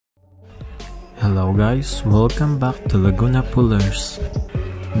Hello guys, welcome back to Laguna Pullers.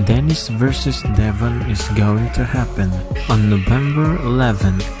 Denis versus Devon is going to happen on November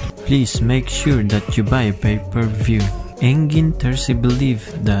 11th. Please make sure that you buy pay-per-view. Engin Terzi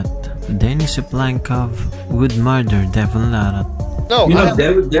believed that Denis Plankov would murder Devon Larat. No, you know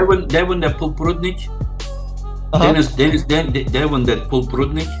Devon that pulled Prudnik. Devon that pulled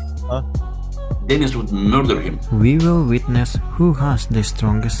Prudnik. Denis would murder him. We will witness who has the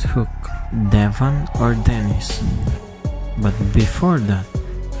strongest hook, Devon or Denis. But before that,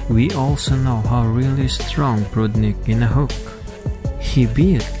 we also know how really strong Prudnik in a hook. He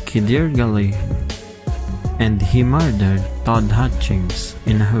beat Kidir Gali and he murdered Todd Hutchings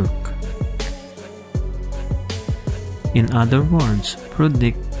in a hook. In other words,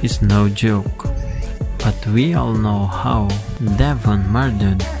 Prudnik is no joke. But we all know how Devon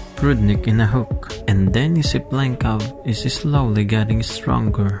murdered Prudnik in a hook, and Denis Plankov is slowly getting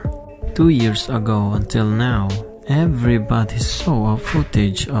stronger. 2 years ago until now, everybody saw a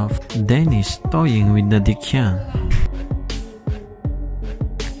footage of Denis toying with the Dikyan.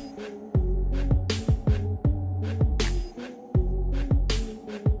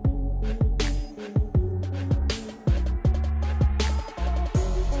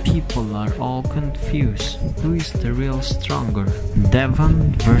 People are all confused. Who is the real stronger?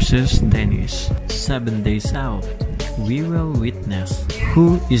 Devon versus Denis. 7 days out, we will witness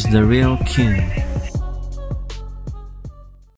who is the real king.